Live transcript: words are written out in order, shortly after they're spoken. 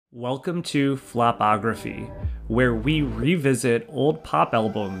Welcome to Flopography, where we revisit old pop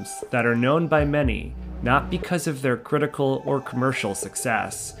albums that are known by many, not because of their critical or commercial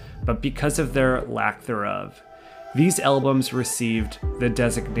success, but because of their lack thereof. These albums received the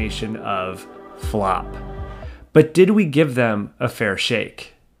designation of flop. But did we give them a fair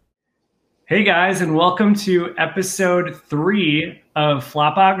shake? Hey guys, and welcome to episode 3 of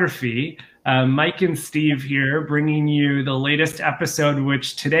Flopography. Mike and Steve here, bringing you the latest episode,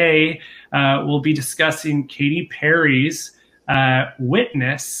 which today we'll be discussing Katy Perry's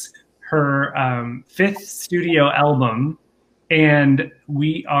Witness, her 5th studio album, and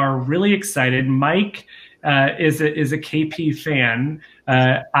we are really excited. Mike is a KP fan.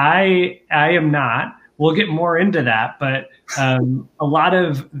 I am not. We'll get more into that, but a lot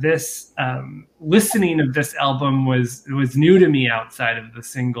of this listening of this album was new to me outside of the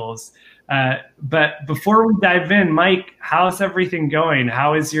singles. But before we dive in, Mike, how's everything going?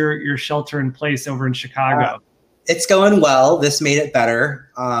 How is your shelter in place over in Chicago? It's going well. This made it better.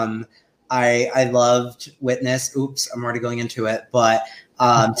 I loved Witness. Oops, I'm already going into it. But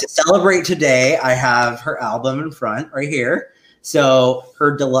to celebrate today, I have her album in front right here. So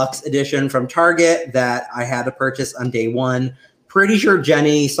her deluxe edition from Target that I had to purchase on day one. Pretty sure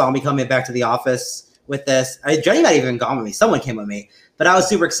Jenny saw me coming back to the office with this. Jenny might have even gone with me. Someone came with me. But I was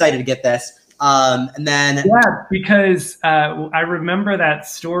super excited to get this. And then... Yeah, because I remember that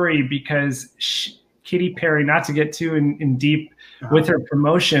story because Katy Perry, not to get too in deep with her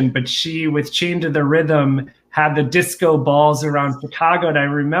promotion, but she, with Chained to the Rhythm, had the disco balls around Chicago. And I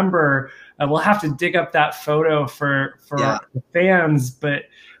remember, we'll have to dig up that photo for the fans, but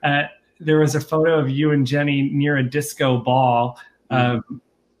there was a photo of you and Jenny near a disco ball.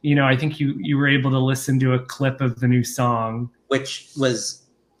 You know, I think you were able to listen to a clip of the new song. Which was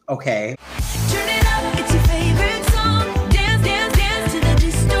okay. Turn it up, it's your favorite song. Dance, dance, dance to the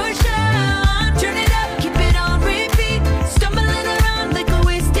distortion. Turn it up, keep it on repeat. Stumbling around like a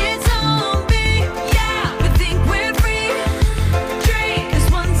wasted zombie. Yeah, we think we're free. Drink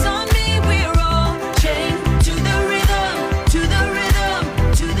this one's on me. We're all chained to the rhythm, to the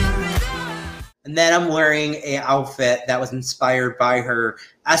rhythm, to the rhythm. And then I'm wearing an outfit that was inspired by her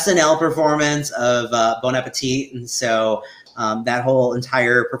SNL performance of Bon Appetit. And so that whole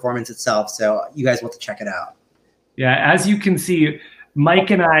entire performance itself. So you guys want to check it out. Yeah, as you can see, Mike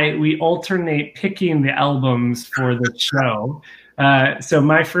and I, we alternate picking the albums for the show. So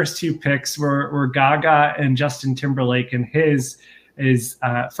my first 2 picks were Gaga and Justin Timberlake, and his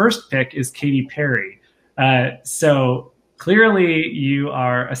first pick is Katy Perry. So clearly you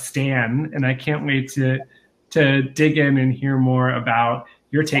are a stan, and I can't wait to dig in and hear more about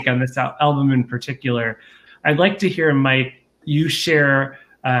your take on this album in particular. I'd like to hear, Mike, you share,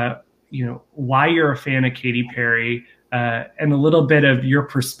 why you're a fan of Katy Perry and a little bit of your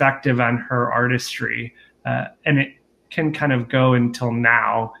perspective on her artistry. And it can kind of go until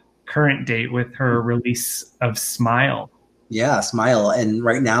now, current date, with her release of Smile. Yeah, Smile. And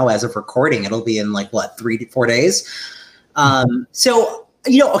right now, as of recording, it'll be in like, what, 3 to 4 days? So,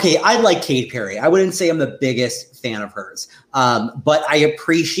 okay, I like Katy Perry. I wouldn't say I'm the biggest fan of hers, but I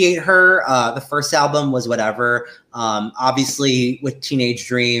appreciate her. The first album was whatever. Obviously, with Teenage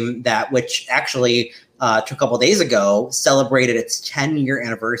Dream, which actually a couple days ago celebrated its 10-year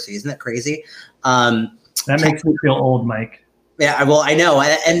anniversary. Isn't that crazy? That makes me feel old, Mike. Yeah, well, I know,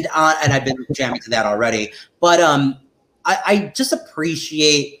 and I've been jamming to that already. But I just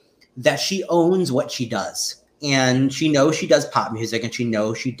appreciate that she owns what she does. And she knows she does pop music, and she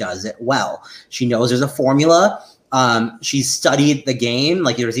knows she does it well. She knows there's a formula. She's studied the game.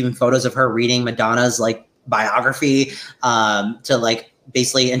 Like, there's even photos of her reading Madonna's like biography to like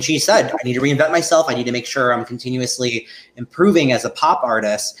basically. And she said, "I need to reinvent myself. I need to make sure I'm continuously improving as a pop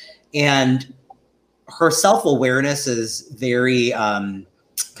artist." And her self-awareness is very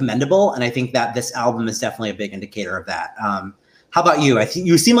commendable. And I think that this album is definitely a big indicator of that. How about you? I think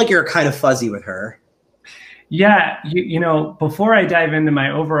you seem like you're kind of fuzzy with her. Yeah, before I dive into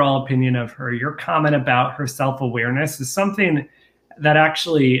my overall opinion of her, your comment about her self-awareness is something that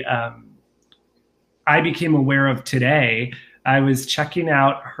actually I became aware of today. I was checking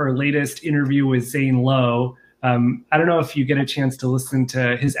out her latest interview with Zane Lowe. I don't know if you get a chance to listen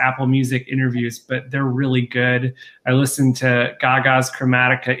to his Apple Music interviews, but they're really good. I listened to Gaga's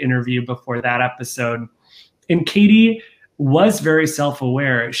Chromatica interview before that episode. And Katy was very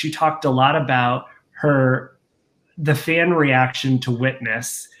self-aware. She talked a lot about the fan reaction to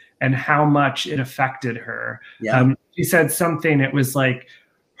Witness and how much it affected her. Yeah. She said something, it was like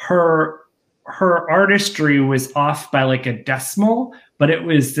her artistry was off by like a decimal, but it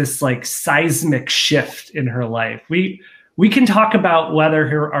was this like seismic shift in her life. We we can talk about whether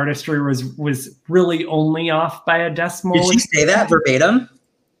her artistry was really only off by a decimal. Did she say that verbatim?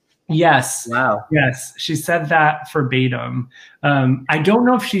 Yes. Wow. Yes, she said that verbatim. I don't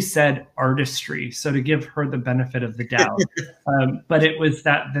know if she said artistry, so to give her the benefit of the doubt. But it was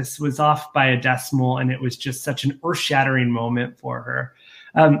that this was off by a decimal, and it was just such an earth-shattering moment for her.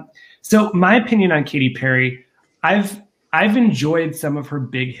 So my opinion on Katy Perry, I've enjoyed some of her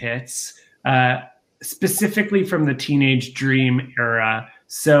big hits, specifically from the Teenage Dream era.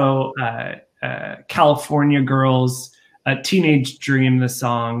 So California Girls, Teenage Dream, the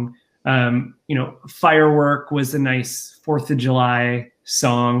song. Firework was a nice 4th of July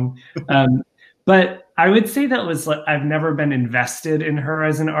song. But I would say that was like, I've never been invested in her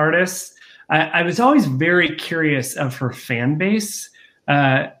as an artist. I was always very curious of her fan base.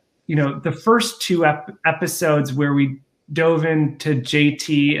 The first 2 episodes where we dove into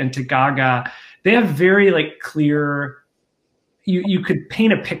JT and to Gaga, they have very like clear, you could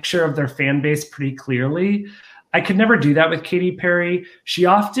paint a picture of their fan base pretty clearly. I could never do that with Katy Perry. She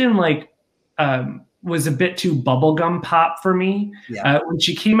often was a bit too bubblegum pop for me. Yeah. When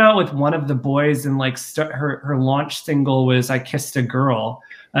she came out with One of the Boys and her launch single was I Kissed a Girl,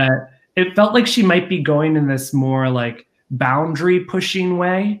 it felt like she might be going in this more like boundary pushing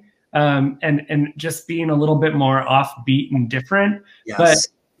way, and just being a little bit more offbeat and different. Yes. But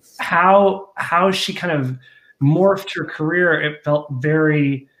how she kind of morphed her career, it felt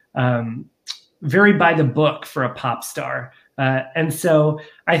very very by the book for a pop star. And so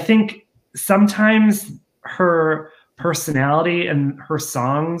I think sometimes her personality and her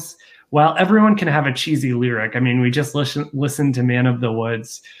songs, while everyone can have a cheesy lyric, I mean, we just listened to Man of the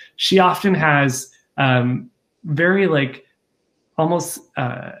Woods, she often has very like almost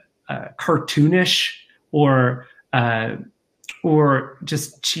cartoonish or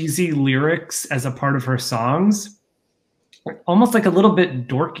just cheesy lyrics as a part of her songs, almost like a little bit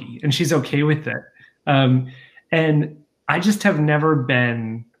dorky, and she's okay with it. And I just have never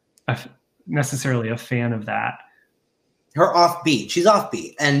been necessarily a fan of that. Her offbeat. She's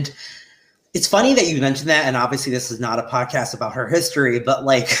offbeat. And it's funny that you mentioned that. And obviously this is not a podcast about her history, but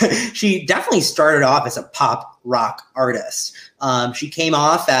like she definitely started off as a pop rock artist. She came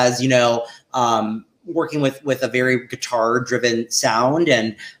off as, working with a very guitar driven sound,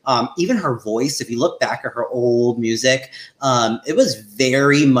 and even her voice, if you look back at her old music, it was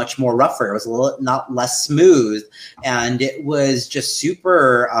very much more rougher. It was a little not less smooth, and it was just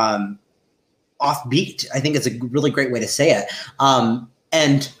super offbeat. I think it's a really great way to say it.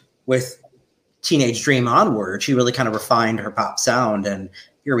 And with Teenage Dream onward, she really kind of refined her pop sound, and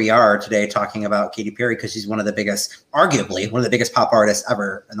here we are today talking about Katy Perry because she's arguably one of the biggest pop artists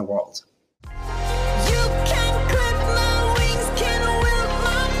ever in the world. You can clip my wings, can wilt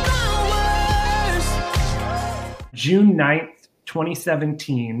my flowers. June 9th,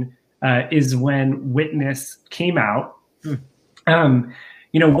 2017 is when Witness came out.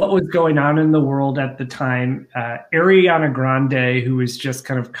 What was going on in the world at the time, Ariana Grande, who was just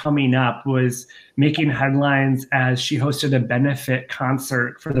kind of coming up, was making headlines as she hosted a benefit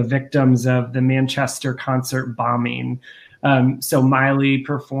concert for the victims of the Manchester concert bombing. So Miley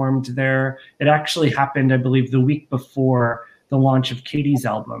performed there. It actually happened, I believe, the week before the launch of Katy's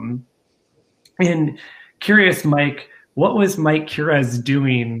album. And curious, Mike, what was Mike Kurez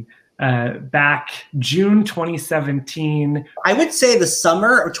doing back June 2017? I would say the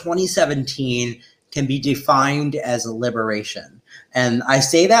summer of 2017 can be defined as a liberation. And I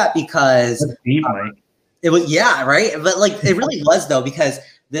say that because That's deep, Mike. it was, yeah, right. But like, it really was though, because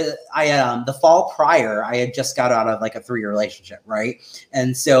the fall prior, I had just got out of like a 3-year relationship. Right.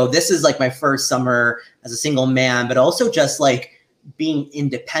 And so this is like my first summer as a single man, but also just like being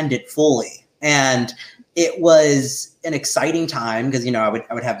independent fully. And it was an exciting time because, I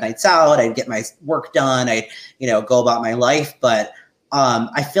would have nights out, I'd get my work done, I'd, go about my life. But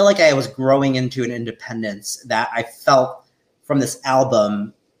I feel like I was growing into an independence that I felt from this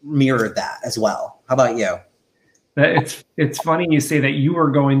album mirrored that as well. How about you? It's funny you say that you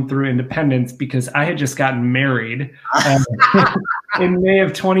were going through independence because I had just gotten married in May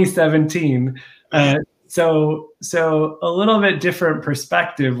of 2017. So a little bit different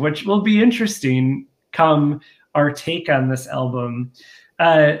perspective, which will be interesting come our take on this album.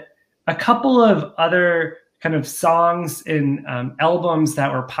 A couple of other kind of songs in albums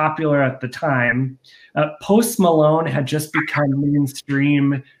that were popular at the time. Post Malone had just become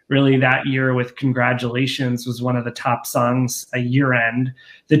mainstream really that year with Congratulations was one of the top songs a year end.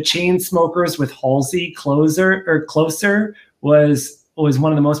 The Chainsmokers with Halsey, Closer was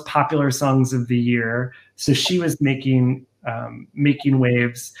one of the most popular songs of the year. So she was making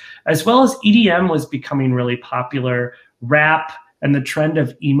waves, as well as EDM was becoming really popular rap and the trend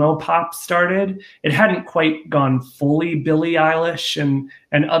of emo pop started. It hadn't quite gone fully Billie Eilish and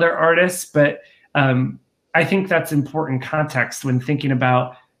other artists, but I think that's important context when thinking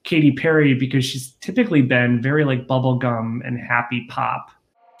about Katy Perry, because she's typically been very like bubblegum and happy pop.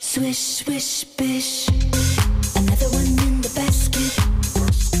 Swish, swish, bish. Another one in the basket.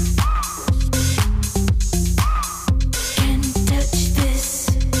 Can't touch this.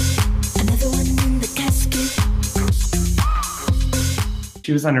 Another one in the casket.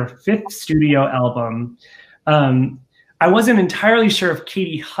 She was on her 5th studio album. I wasn't entirely sure if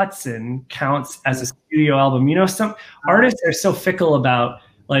Katie Hudson counts as a studio album. You know, some artists are so fickle about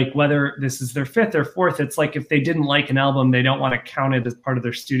like whether this is their 5th or 4th. It's like if they didn't like an album, they don't want to count it as part of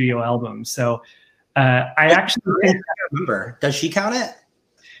their studio album. So I actually think, remember, does she count it?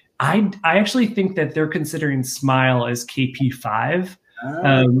 I actually think that they're considering Smile as KP5.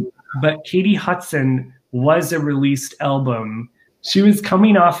 But Katie Hudson was a released album. She was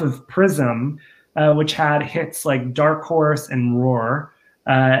coming off of Prism, which had hits like Dark Horse and Roar.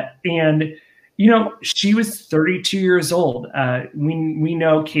 And, you know, she was 32 years old. We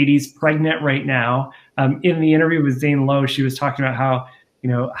know Katie's pregnant right now. In the interview with Zane Lowe, she was talking about how, you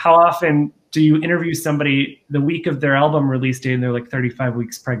know, how often do you interview somebody the week of their album release date and they're like 35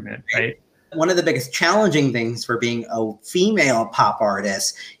 weeks pregnant, right? One of the biggest challenging things for being a female pop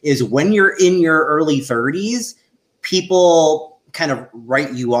artist is when you're in your early 30s, people kind of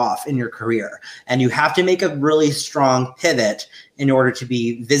write you off in your career, and you have to make a really strong pivot in order to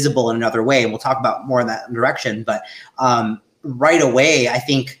be visible in another way. And we'll talk about more in that direction. But right away, I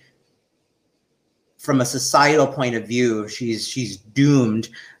think from a societal point of view, she's doomed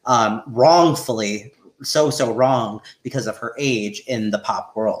wrongfully, so wrong because of her age in the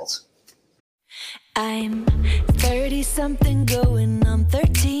pop world. I'm 30-something going on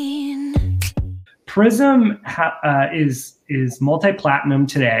 13. Prism is multi-platinum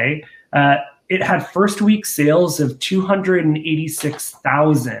today. It had first week sales of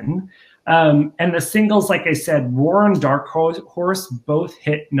 286,000. And the singles, like I said, Roar and Dark Horse both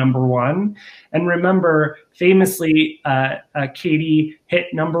hit #1. And remember, famously, Katie hit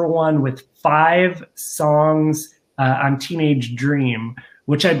 #1 with 5 songs on Teenage Dream,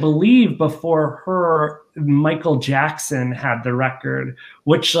 which I believe before her, Michael Jackson had the record,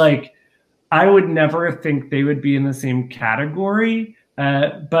 which like, I would never think they would be in the same category,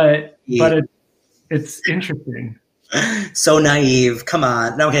 but it's interesting. So naive. Come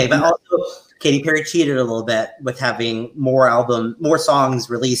on. Okay, but also Katy Perry cheated a little bit with having more songs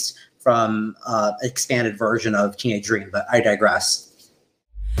released from expanded version of Teenage Dream, but I digress.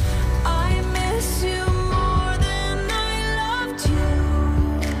 I miss you more than I loved you.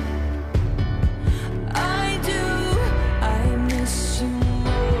 I do. I miss you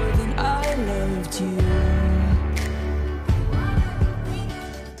more than I loved you.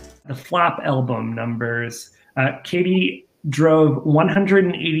 The flop album numbers. Katie drove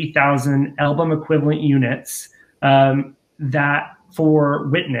 180,000 album equivalent units that for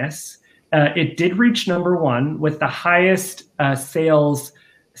Witness. It did reach #1 with the highest sales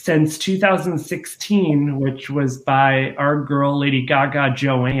since 2016, which was by our girl Lady Gaga,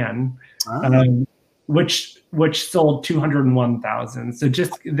 Joanne, which sold 201,000. So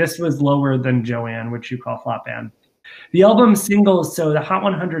just this was lower than Joanne, which you call flop band. The album singles, so the Hot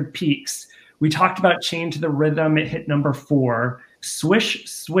 100 peaks. We talked about Chain to the Rhythm. It hit #4. Swish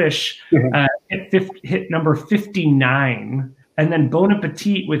Swish hit number 59. And then Bon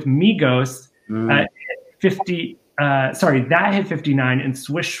Appetit with Migos hit 50. That hit 59. And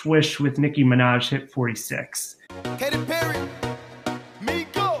Swish Swish with Nicki Minaj hit 46. Katy Perry,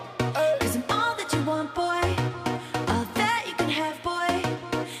 Migos, Cause I'm all that you want, boy. All that you can have, boy.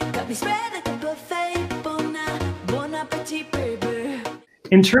 Got me spread like a buffet. Bon appetit, baby.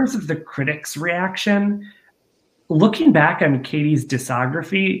 In terms of the critics' reaction, looking back on Katie's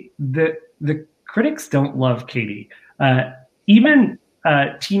discography, the critics don't love Katie. Even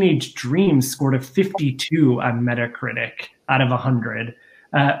Teenage Dream scored a 52 on Metacritic out of 100.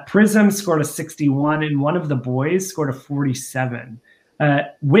 Prism scored a 61, and One of the Boys scored a 47.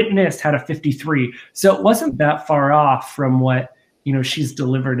 Witness had a 53. So it wasn't that far off from what she's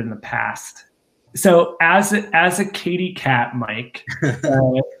delivered in the past. So as a Katy cat, Mike,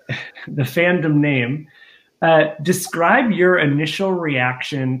 the fandom name, describe your initial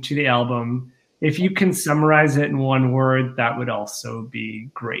reaction to the album. If you can summarize it in one word, that would also be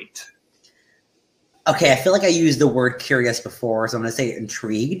great. Okay, I feel like I used the word curious before, so I'm going to say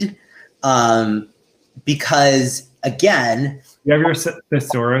intrigued. Because, again... You have your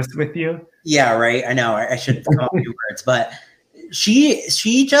thesaurus with you? Yeah, right. I know. I should come up with new words. But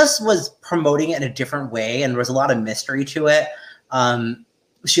she just was promoting it in a different way, and there was a lot of mystery to it.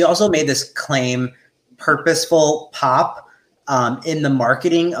 She also made this claim, purposeful pop, in the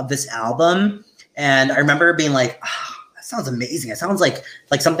marketing of this album. And I remember being like, oh, that sounds amazing. It sounds like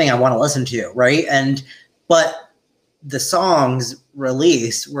something I want to listen to, right? But the songs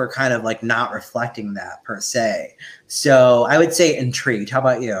released were kind of like not reflecting that per se. So I would say intrigued. How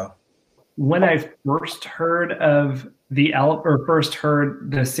about you? When I first heard of the first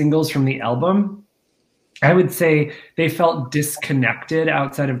heard the singles from the album, I would say they felt disconnected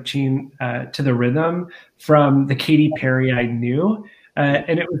outside of Chained to the Rhythm from the Katy Perry I knew.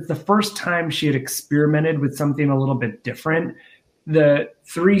 And it was the first time she had experimented with something a little bit different. The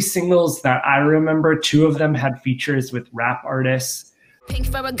 3 singles that I remember, 2 of them had features with rap artists. Pink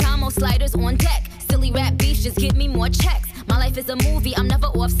Ferragamo sliders on deck. Silly rap beats, just give me more checks. My life is a movie, I'm never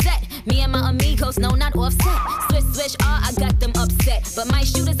offset. Me and my amigos, no, not offset. Swish, swish, I got them upset. But my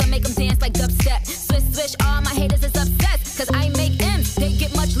shooters, I make them dance like dubstep. Swish, swish, my haters is upset. Cause I make M's, they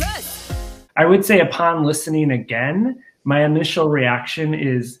get much less. I would say upon listening again, my initial reaction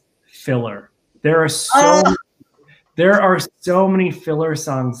is filler. There are so many filler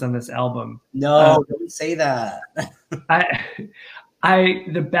songs on this album. No, don't say that.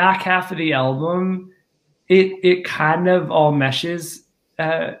 The back half of the album, it kind of all meshes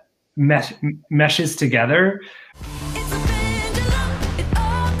together. It's a pendulum, it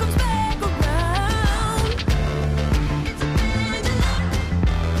all comes back around. It's a pendulum, it's a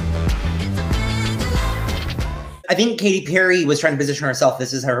pendulum. I think Katy Perry was trying to position herself,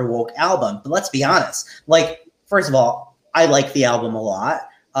 this is her woke album. But let's be honest. Like, first of all, I like the album a lot.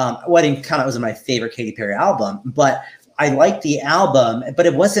 Wedding kind of was my favorite Katy Perry album, but I liked the album, but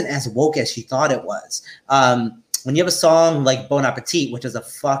it wasn't as woke as she thought it was. When you have a song like Bon Appetit, which is a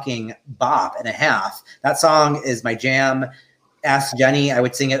fucking bop and a half, that song is my jam. Ask Jenny, I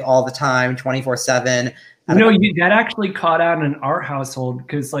would sing it all the time, 24/7. That actually caught on in our household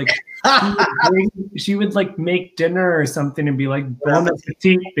because like she would like make dinner or something and be like, Bon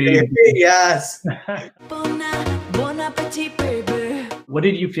Appetit, baby. Yes. Bon appetit, baby. What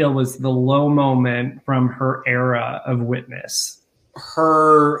did you feel was the low moment from her era of Witness?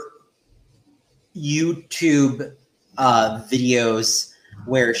 Her YouTube videos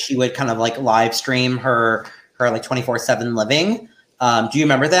where she would kind of like live stream her like 24/7 living. Do you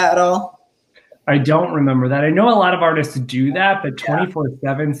remember that at all? I don't remember that. I know a lot of artists do that, but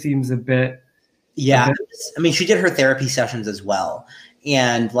 24/7 seems a bit. Yeah. I mean, she did her therapy sessions as well.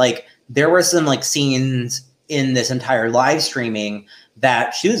 And like there were some like scenes in this entire live streaming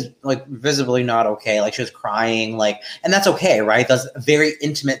that she was like visibly not okay. Like she was crying, like, and that's okay, right? That's a very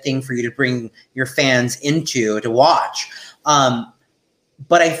intimate thing for you to bring your fans into to watch.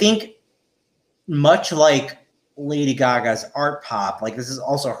 But I think much like Lady Gaga's art pop, like this is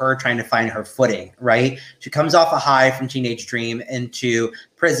also her trying to find her footing, right? She comes off a high from Teenage Dream into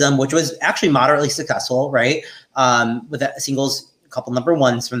Prism, which was actually moderately successful, right? With that singles, a couple number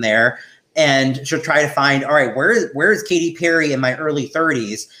ones from there. And she'll try to find, all right, where is Katy Perry in my early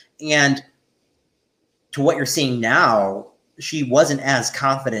 30s? And to what you're seeing now, she wasn't as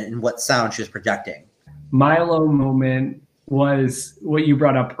confident in what sound she was projecting. My low moment was what you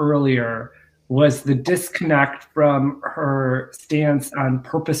brought up earlier, was the disconnect from her stance on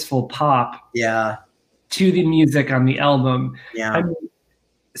purposeful pop to the music on the album. Yeah. I mean,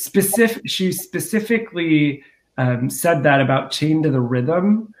 she specifically said that about Chained to the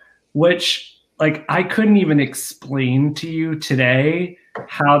Rhythm, which like I couldn't even explain to you today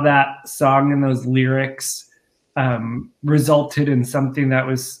how that song and those lyrics resulted in something that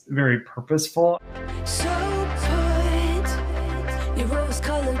was very purposeful. So put your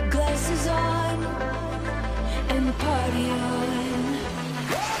rose-colored glasses on and party on.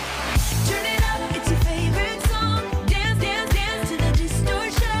 Turn it up, it's your favorite song. Dance, dance, dance to the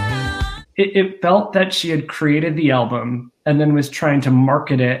distortion. It felt that she had created the album and then was trying to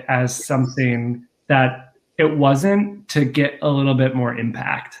market it as something that it wasn't, to get a little bit more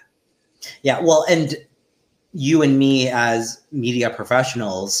impact. Yeah, well, and you and me as media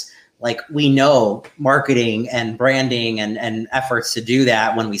professionals, like we know marketing and branding and efforts to do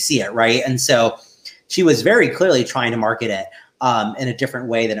that when we see it, right? And so she was very clearly trying to market it in a different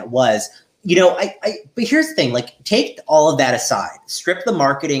way than it was. You know, but here's the thing, like take all of that aside, strip the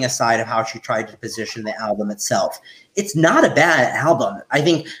marketing aside of how she tried to position the album itself. It's not a bad album. I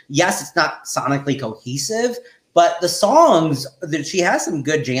think, yes, it's not sonically cohesive, but the songs, she has some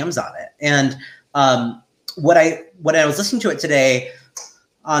good jams on it. And when I was listening to it today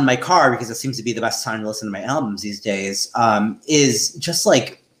on my car, because it seems to be the best time to listen to my albums these days, is just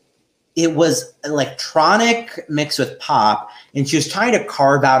like it was electronic mixed with pop, and she was trying to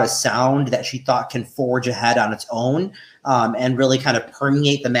carve out a sound that she thought can forge ahead on its own, and really kind of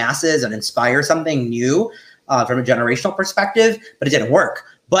permeate the masses and inspire something new from a generational perspective, but it didn't work.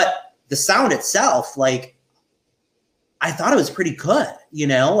 But the sound itself, like, I thought it was pretty good, you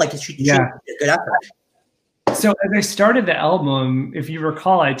know, like she did a good effort. So as I started the album, if you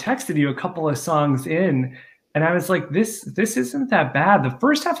recall, I texted you a couple of songs in, and I was like, this isn't that bad. The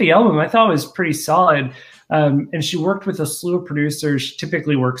first half of the album I thought was pretty solid. And she worked with a slew of producers. She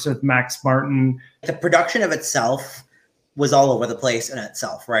typically works with Max Martin. The production of itself was all over the place in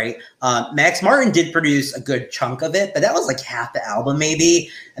itself, right? Max Martin did produce a good chunk of it, but that was like half the album maybe.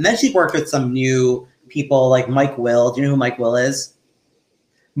 And then she worked with some new people like Mike Will. Do you know who Mike Will is?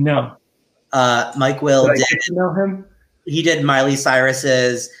 No. Mike Will did you know him? He did Miley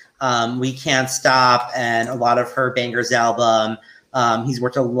Cyrus's We Can't Stop and a lot of her bangers album. He's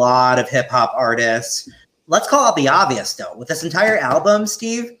worked a lot of hip hop artists. Let's call out the obvious though. With this entire album,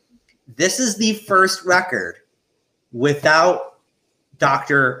 Steve, this is the first record without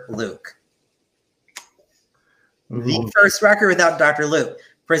Dr. Luke. The first record without Dr. Luke.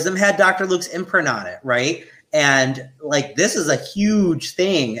 Prism had Dr. Luke's imprint on it, right? And like, this is a huge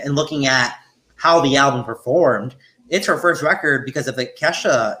thing. And looking at how the album performed, it's her first record because of the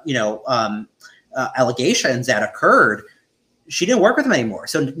Kesha, allegations that occurred. She didn't work with him anymore.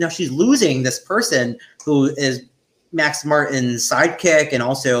 So now she's losing this person who is Max Martin's sidekick and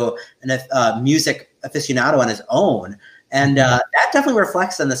also a music aficionado on his own. And that definitely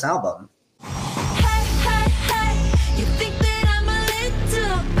reflects on this album. You think that I'm a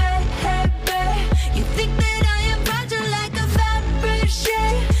little baby? You think that I am fragile like a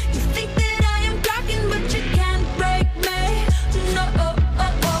Fabergé? You think that I am cracking, but you can't break me. No, no.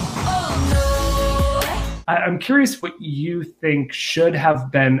 I'm curious what you think should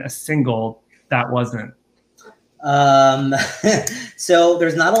have been a single that wasn't. So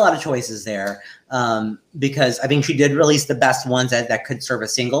there's not a lot of choices there, because I think she did release the best ones that could serve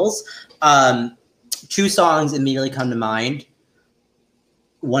as singles. Two songs immediately come to mind.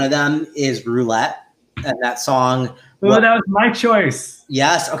 One of them is Roulette, and that song. Oh, that was my choice.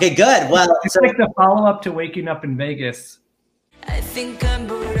 Yes. Okay, good. Well, it's like the follow-up to Waking Up in Vegas. I think I'm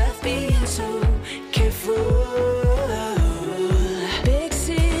bored of being so careful. Big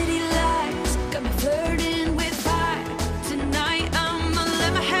city lights got me flirting with fire. Tonight I'ma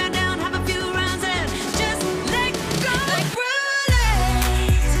let my hair down, have a few rounds and just let go. Like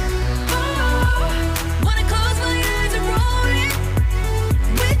roulette. Oh, wanna close my eyes and roll it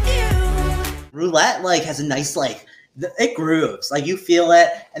with you. Roulette has a nice it grooves, you feel it,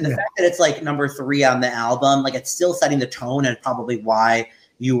 and the fact that it's number 3 on the album, it's still setting the tone, and probably why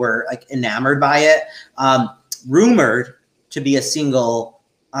you were enamored by it. Rumored to be a single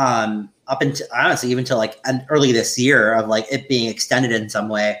up until honestly even till early this year of it being extended in some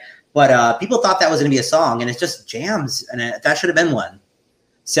way, but people thought that was going to be a song, and it's just jams, and that should have been one.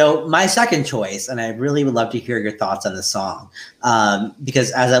 So my second choice, and I really would love to hear your thoughts on this song,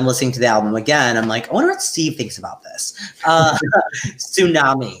 because as I'm listening to the album again, I'm like, I wonder what Steve thinks about this.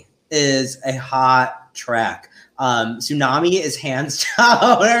 Tsunami is a hot track. Tsunami is hands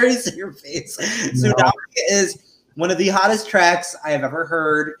down. Whenever you see your face, no. Tsunami is one of the hottest tracks I have ever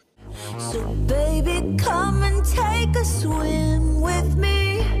heard. So baby, come and take a swim with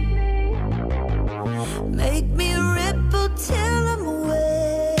me. Make me ripple till I'm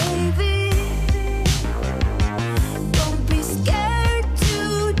wavy. Don't be scared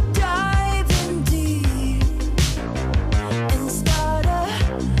to dive in deep and start a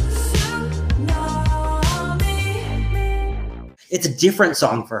tsunami. It's a different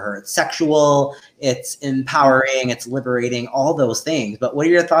song for her. It's sexual, it's empowering, it's liberating, all those things. But what are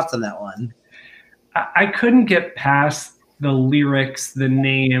your thoughts on that one? I couldn't get past the lyrics, the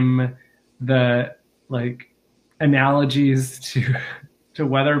name, the analogies to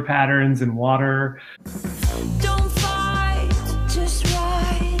weather patterns and water. Don't fight, just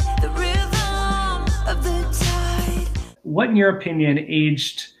ride the rhythm of the tide. What, in your opinion,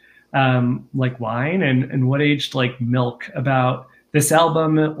 aged like wine, and what aged like milk about this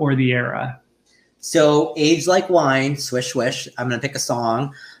album or the era? So, Aged Like Wine, Swish Swish. I'm going to pick a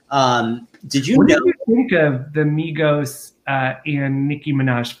song. Did you what know? What did you think of the Migos and Nicki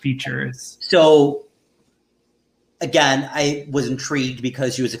Minaj features? So, again, I was intrigued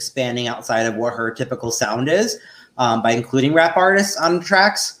because she was expanding outside of what her typical sound is by including rap artists on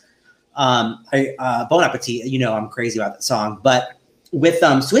tracks. Bon Appetit, I'm crazy about that song. But with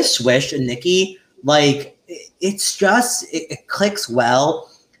Swish Swish and Nicki, it's just, it clicks well.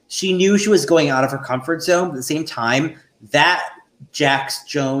 She knew she was going out of her comfort zone, but at the same time, that Jax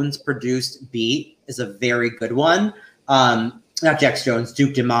Jones produced beat is a very good one. Not Jax Jones,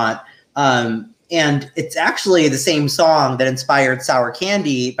 Duke Dumont. And it's actually the same song that inspired Sour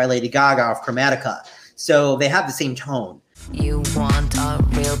Candy by Lady Gaga of Chromatica. So they have the same tone. You want a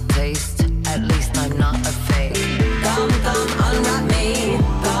real taste? At least I'm not a fake. Come, unwrap me.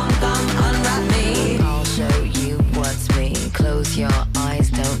 Come, unwrap me. I'll show you what's me. Close your eyes,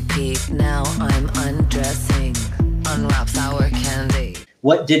 don't peek. Now I'm undressing. Unwrap sour candy.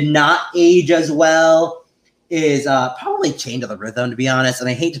 What did not age as well is probably Chain to the Rhythm, to be honest. And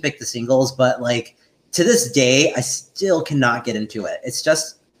I hate to pick the singles, but like to this day, I still cannot get into it. It's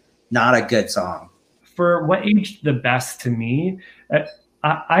just not a good song. For what aged the best to me,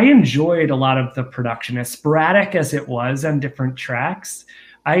 I enjoyed a lot of the production, as sporadic as it was on different tracks.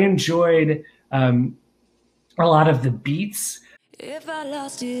 I enjoyed a lot of the beats. If I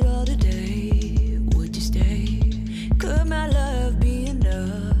lost it all today, would you stay? Could my love be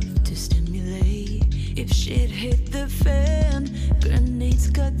enough to stimulate? If shit hit the fan, grenades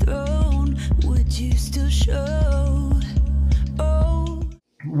got thrown, would you still show? Oh.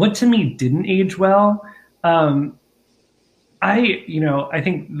 What to me didn't age well, I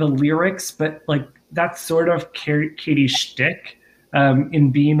think the lyrics, but like that's sort of Katie's shtick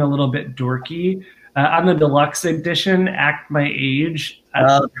in being a little bit dorky. On the deluxe edition, Act My Age.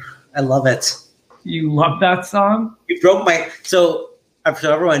 I love it. You love that song? You broke my... So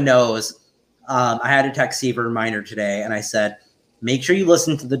everyone knows, I had to text Steve a reminder today, and I said, make sure you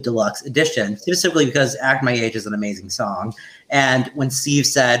listen to the deluxe edition, specifically because Act My Age is an amazing song. And when Steve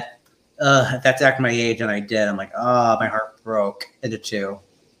said, that's Act My Age, and I did, I'm like, oh, my heart broke into two.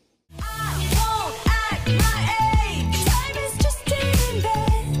 I won't act my age. Time is just an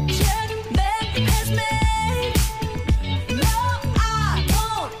invention that has made. No, I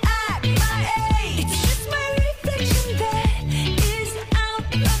won't act my age. It's just my reflection that is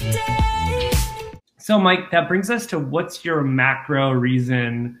out of date. So, Mike, that brings us to what's your macro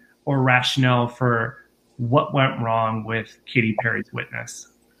reason or rationale for what went wrong with Katy Perry's Witness?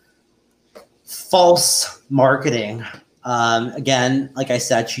 False marketing. Again, like I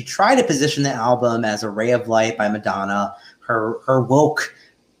said, she tried to position the album as a ray of light by Madonna, her woke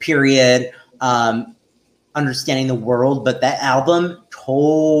period, understanding the world, but that album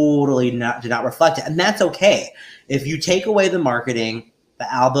totally did not reflect it. And that's okay. If you take away the marketing,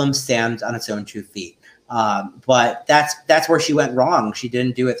 the album stands on its own 2 feet. But that's where she went wrong. She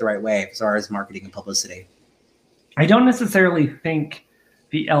didn't do it the right way as far as marketing and publicity. I don't necessarily think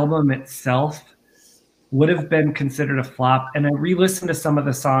the album itself would have been considered a flop. And I re-listened to some of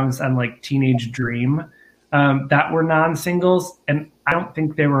the songs on like Teenage Dream that were non-singles, and I don't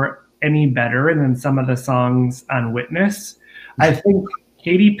think they were any better than some of the songs on Witness. I think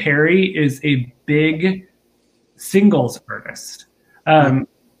Katy Perry is a big singles artist. I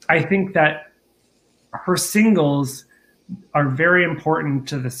think that her singles are very important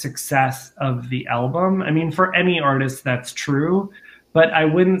to the success of the album. I mean, for any artist, that's true. But I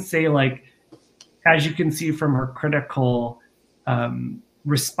wouldn't say, like, as you can see from her critical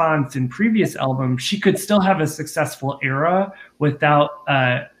response in previous albums, she could still have a successful era without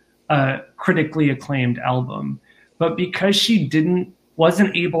a critically acclaimed album. But because she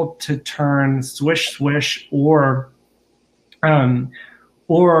wasn't able to turn Swish Swish or Bon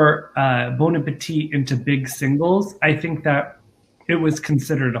Appetit into big singles, I think that it was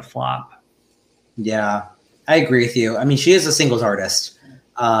considered a flop. Yeah, I agree with you. I mean, she is a singles artist.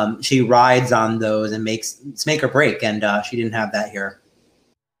 She rides on those and it's make or break, and she didn't have that here.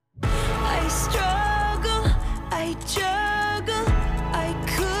 I struggle, I juggle, I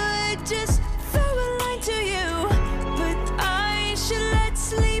could just throw a line to you, but I should let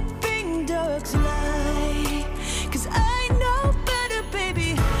sleeping dogs lie, 'cause I know better,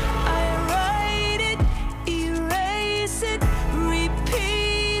 baby. I write it, erase it,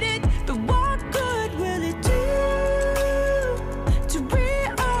 repeat it, but what good will it do to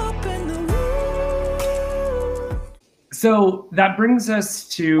reopen the wound? So that brings us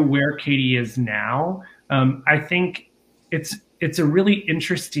to where Katy is now. I think it's a really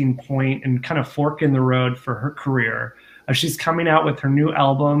interesting point and kind of fork in the road for her career. She's coming out with her new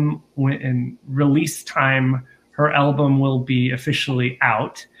album. In release time, her album will be officially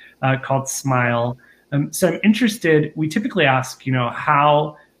out, called Smile. So I'm interested. We typically ask,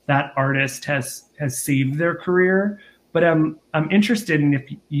 how that artist has saved their career, but I'm interested in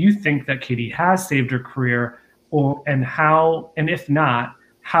if you think that Katy has saved her career, and how, and if not,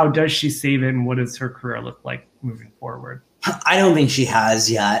 how does she save it, and what does her career look like moving forward? I don't think she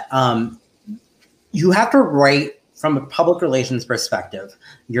has yet. You have to write from a public relations perspective,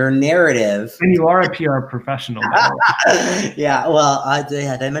 your narrative. And you are a PR professional, by the way. Yeah, well,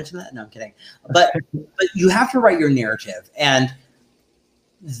 did I mention that? No, I'm kidding. But you have to write your narrative, and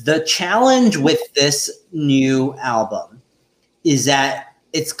the challenge with this new album is that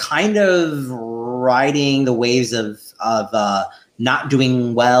it's kind of riding the waves of not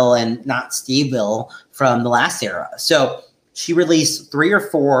doing well and not stable from the last era. So she released 3 or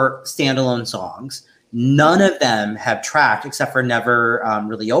 4 standalone songs. None of them have tracked except for Never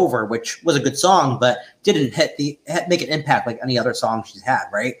Really Over, which was a good song, but didn't make an impact like any other song she's had,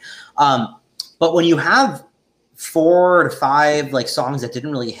 right? But when you have 4 to 5 like songs that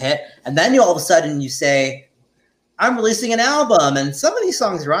didn't really hit, and then you all of a sudden you say, I'm releasing an album, and some of these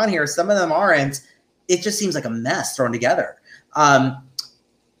songs are on here, some of them aren't. It just seems like a mess thrown together.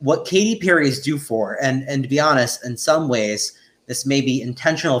 What Katy Perry is due for, and to be honest, in some ways, this may be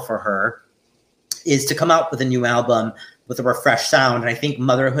intentional for her, is to come out with a new album with a refreshed sound. And I think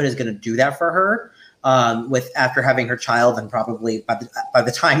motherhood is going to do that for her with after having her child, and probably by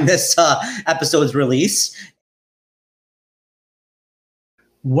the time this episode is released.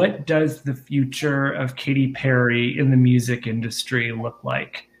 What does the future of Katy Perry in the music industry look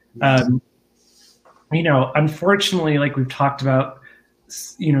like? Unfortunately, like we've talked about,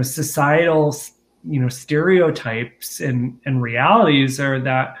 societal, stereotypes and realities are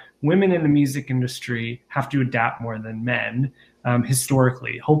that women in the music industry have to adapt more than men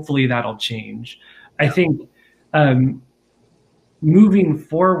historically. Hopefully that'll change. I think moving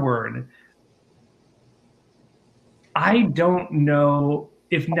forward, I don't know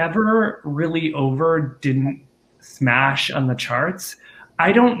if Never Really Over didn't smash on the charts.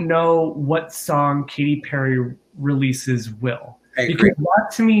 I don't know what song Katy Perry releases will. Because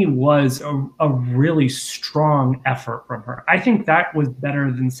that to me was a really strong effort from her. I think that was better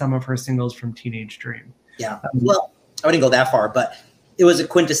than some of her singles from Teenage Dream. Yeah. Well, I wouldn't go that far, but it was a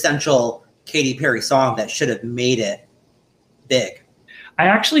quintessential Katy Perry song that should have made it big. I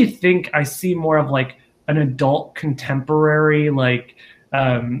actually think I see more of like an adult contemporary, like,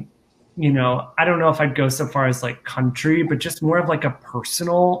 I don't know if I'd go so far as like country, but just more of like a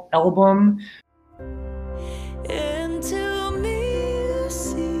personal album. Into me you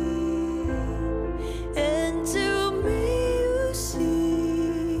see, into me you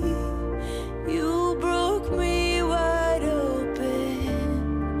see, you broke me wide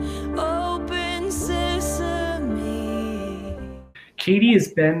open, open sesame. Katy has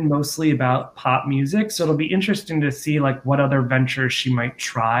been mostly about pop music, so it'll be interesting to see like what other ventures she might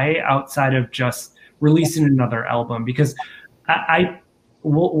try outside of just releasing another album, because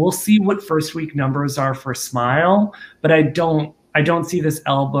we'll see what first week numbers are for Smile, but I don't see this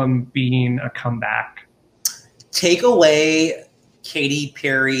album being a comeback. Take away Katy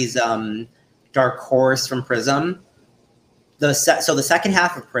Perry's Dark Horse from Prism. So the second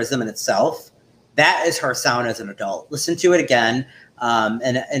half of Prism in itself, that is her sound as an adult. Listen to it again.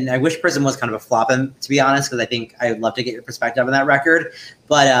 And I wish Prism was kind of a flop, to be honest, because I think I would love to get your perspective on that record.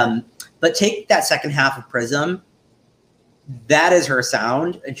 But take that second half of Prism. That is her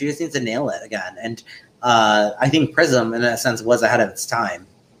sound, and she just needs to nail it again. And I think Prism, in a sense, was ahead of its time.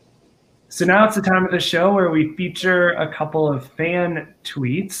 So now it's the time of the show where we feature a couple of fan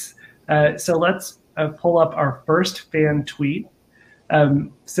tweets. So let's pull up our first fan tweet.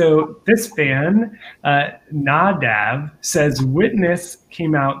 So this fan, Nadav, says, Witness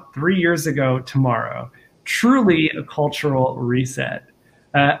came out 3 years ago tomorrow. Truly a cultural reset.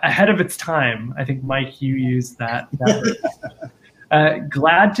 Ahead of its time. I think, Mike, you used that.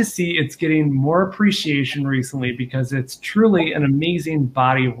 Glad to see it's getting more appreciation recently because it's truly an amazing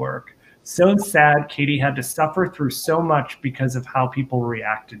body of work. So sad Katy had to suffer through so much because of how people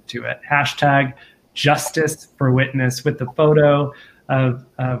reacted to it. Hashtag justice for Witness, with the photo of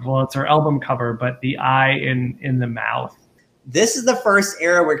well, it's her album cover, but the eye in the mouth. This is the first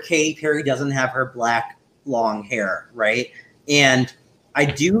era where Katy Perry doesn't have her black long hair, right? And I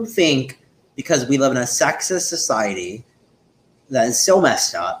do think, because we live in a sexist society that is so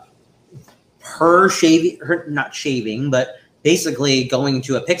messed up, her not shaving, but basically going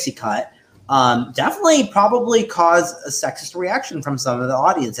to a pixie cut, definitely probably caused a sexist reaction from some of the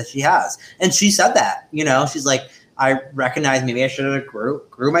audience that she has. And she said that, she's like, I recognize maybe I should have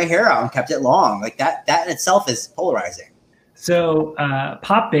grew my hair out and kept it long. Like that in itself is polarizing. So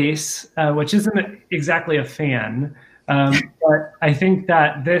Pop Bass, which isn't exactly a fan, but I think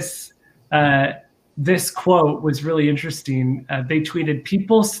that this quote was really interesting. They tweeted,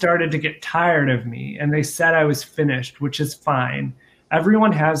 "People started to get tired of me and they said I was finished, which is fine.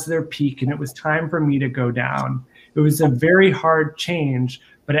 Everyone has their peak and it was time for me to go down. It was a very hard change,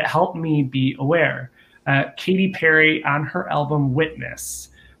 but it helped me be aware. Katy Perry on her album Witness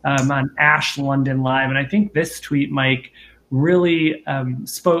on Ash London Live. And I think this tweet, Mike, really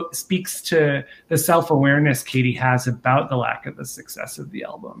speaks to the self-awareness Katy has about the lack of the success of the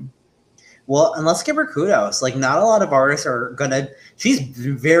album. Well, and let's give her kudos. Like, not a lot of artists are gonna. She's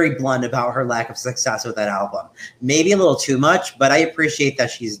very blunt about her lack of success with that album. Maybe a little too much, but I appreciate that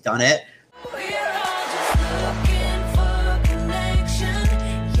she's done it. We're all just looking for connection.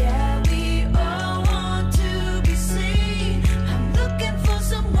 Yeah, we all want to be seen. I'm looking for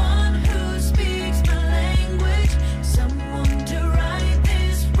someone who speaks my language, someone to write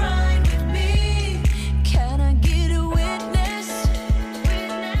this rhyme with me. Can I get a witness?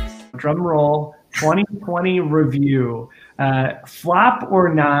 Drum roll, 2020 review. Flop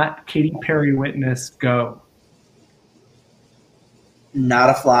or not, Katy Perry Witness, go. Not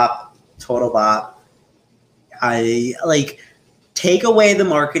a flop, total bop. I like, take away the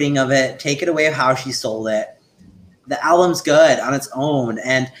marketing of it, take it away of how she sold it. The album's good on its own,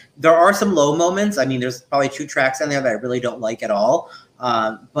 and there are some low moments. I mean, there's probably 2 tracks on there that I really don't like at all.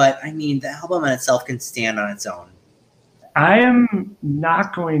 But I mean, the album on itself can stand on its own. I am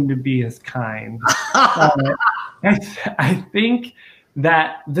not going to be as kind. I think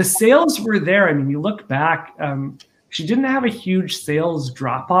that the sales were there. I mean, you look back, she didn't have a huge sales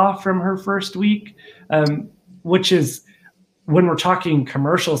drop off from her first week, which is, when we're talking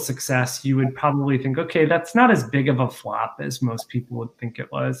commercial success, you would probably think, okay, that's not as big of a flop as most people would think it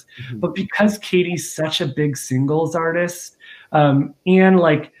was. Mm-hmm. But because Katy's such a big singles artist, and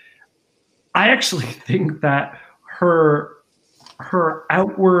like, I actually think that her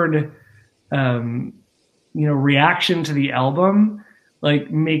outward, reaction to the album, like,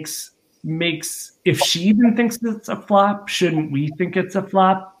 makes, if she even thinks it's a flop, shouldn't we think it's a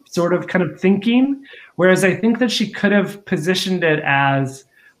flop, sort of kind of thinking. Whereas I think that she could have positioned it as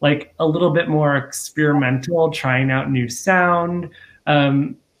like a little bit more experimental, trying out new sound,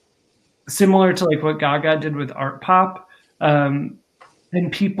 similar to like what Gaga did with Art Pop. And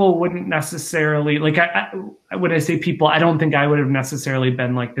people wouldn't necessarily, like, when I say people, I don't think I would have necessarily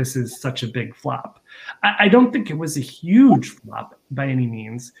been like, this is such a big flop. I don't think it was a huge flop by any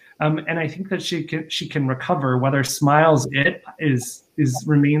means. And I think that she can recover. Whether Smiles It is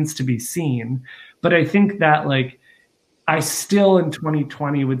remains to be seen. But I think that, like, I still in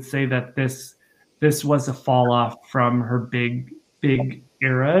 2020 would say that this was a fall off from her big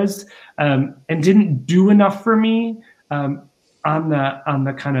eras, and didn't do enough for me on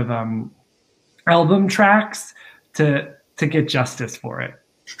the kind of album tracks to get justice for it.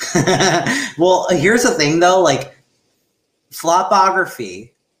 Well, here's the thing though, like,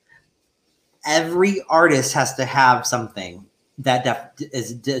 flopography, every artist has to have something that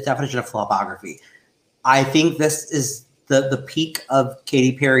is the definition of flopography. I think this is the peak of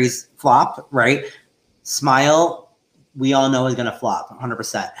Katy Perry's flop, right? Smile, we all know is going to flop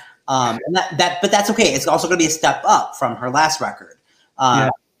 100%. But that's okay. It's also going to be a step up from her last record. Yeah.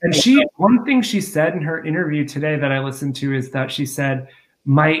 And one thing she said in her interview today that I listened to is that she said,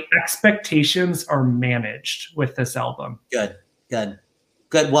 my expectations are managed with this album. Good.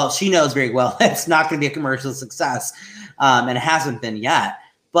 Well, she knows very well it's not going to be a commercial success, and it hasn't been yet.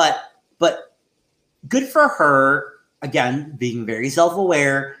 But good for her, again, being very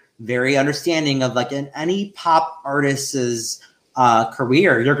self-aware, very understanding of, like, in any pop artist's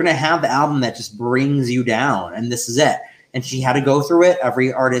career, you're going to have the album that just brings you down, and this is it. And she had to go through it.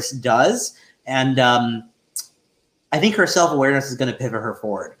 Every artist does. And I think her self-awareness is going to pivot her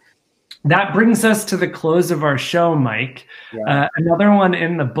forward. That brings us to the close of our show, Mike. Yeah. Another one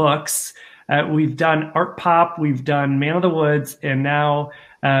in the books. We've done Art Pop, we've done Man of the Woods, and now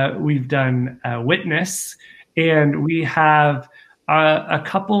we've done Witness. And we have a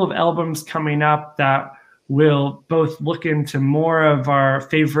couple of albums coming up that will both look into more of our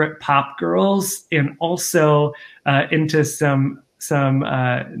favorite pop girls and also into some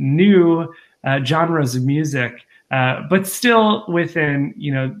new genres of music, but still within,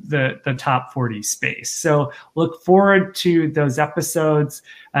 the top 40 space. So look forward to those episodes.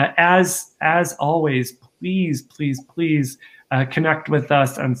 As always, please connect with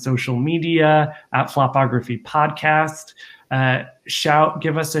us on social media at Flopography Podcast.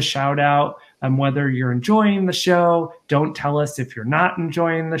 Give us a shout out. Whether you're enjoying the show, don't tell us if you're not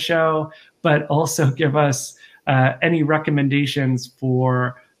enjoying the show, but also give us any recommendations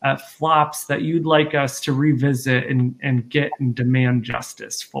for flops that you'd like us to revisit and get and demand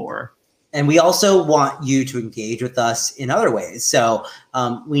justice for. And we also want you to engage with us in other ways. So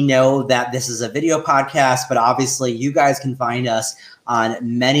we know that this is a video podcast, but obviously you guys can find us on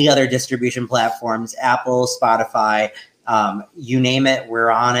many other distribution platforms, Apple, Spotify, you name it,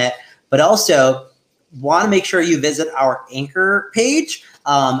 we're on it. But also, want to make sure you visit our Anchor page.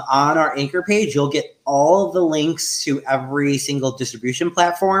 On our Anchor page, you'll get all of the links to every single distribution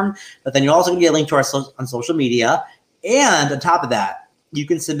platform, but then you're also going to get a link to our on social media. And on top of that, you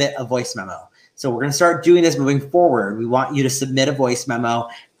can submit a voice memo. So we're going to start doing this moving forward. We want you to submit a voice memo,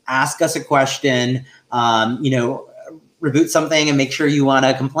 ask us a question, reboot something and make sure you want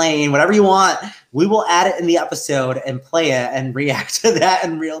to complain, whatever you want. We will add it in the episode and play it and react to that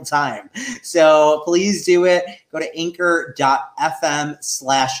in real time. So please do it. Go to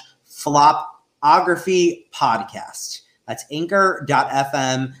anchor.fm/flopography podcast. That's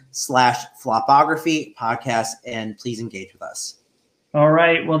anchor.fm/flopography podcast. And please engage with us. All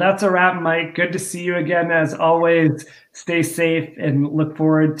right. Well, that's a wrap, Mike. Good to see you again. As always, stay safe and look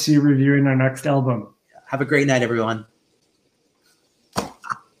forward to reviewing our next album. Have a great night, everyone.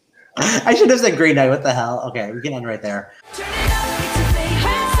 I should have said great night. What the hell? Okay, we can end right there. Turn it